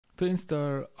To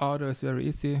install Ardour is very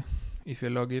easy. If you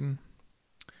log in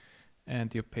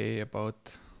and you pay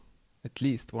about at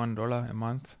least $1 a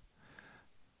month,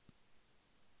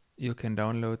 you can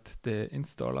download the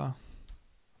installer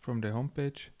from the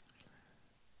homepage.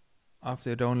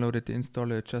 After you downloaded the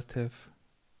installer, you just have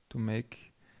to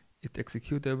make it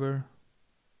executable.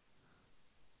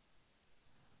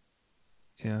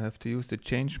 You have to use the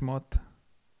change mod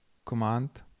command.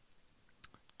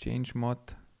 Change mod,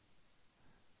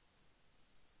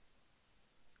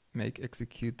 make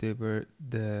executable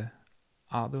the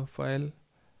Ardour file.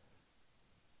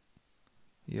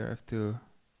 Here I have to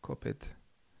copy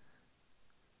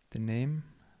the name.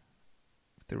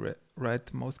 With the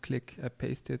right mouse click, I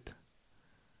paste it,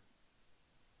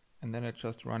 and then I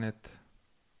just run it,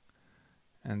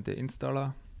 and the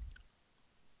installer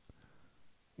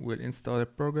will install the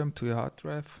program to your hard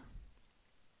drive.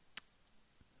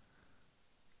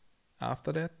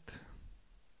 After that,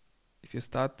 if you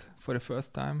start for the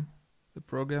first time the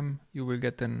program, you will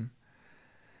get an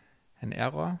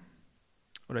error,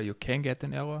 or you can get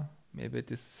an error. Maybe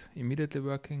it is immediately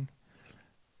working.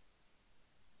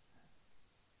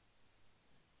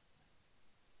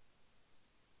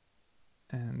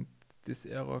 And this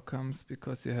error comes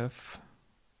because you have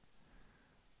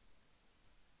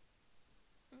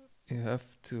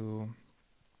to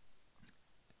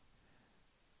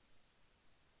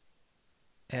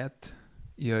add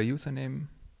your username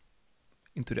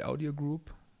into the audio group,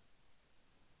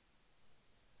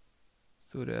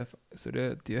 so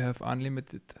that you have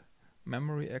unlimited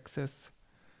memory access.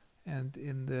 And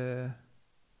in the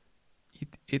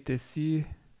etc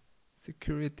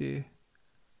security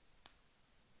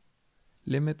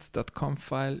limits.conf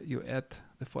file, you add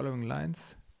the following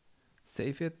lines: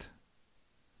 save it,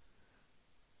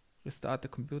 restart the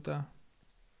computer,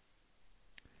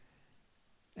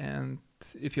 and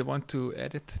if you want to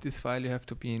edit this file, you have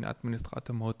to be in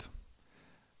administrator mode.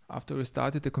 After you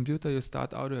restarted the computer, you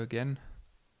start Ardour again,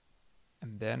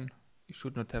 and then you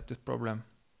should not have this problem.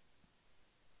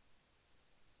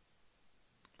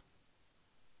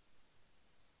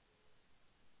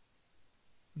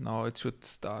 Now it should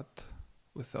start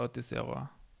without this error.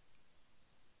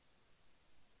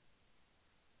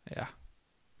 Yeah,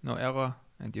 no error,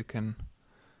 and you can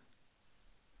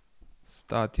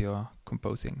start your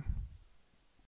composing.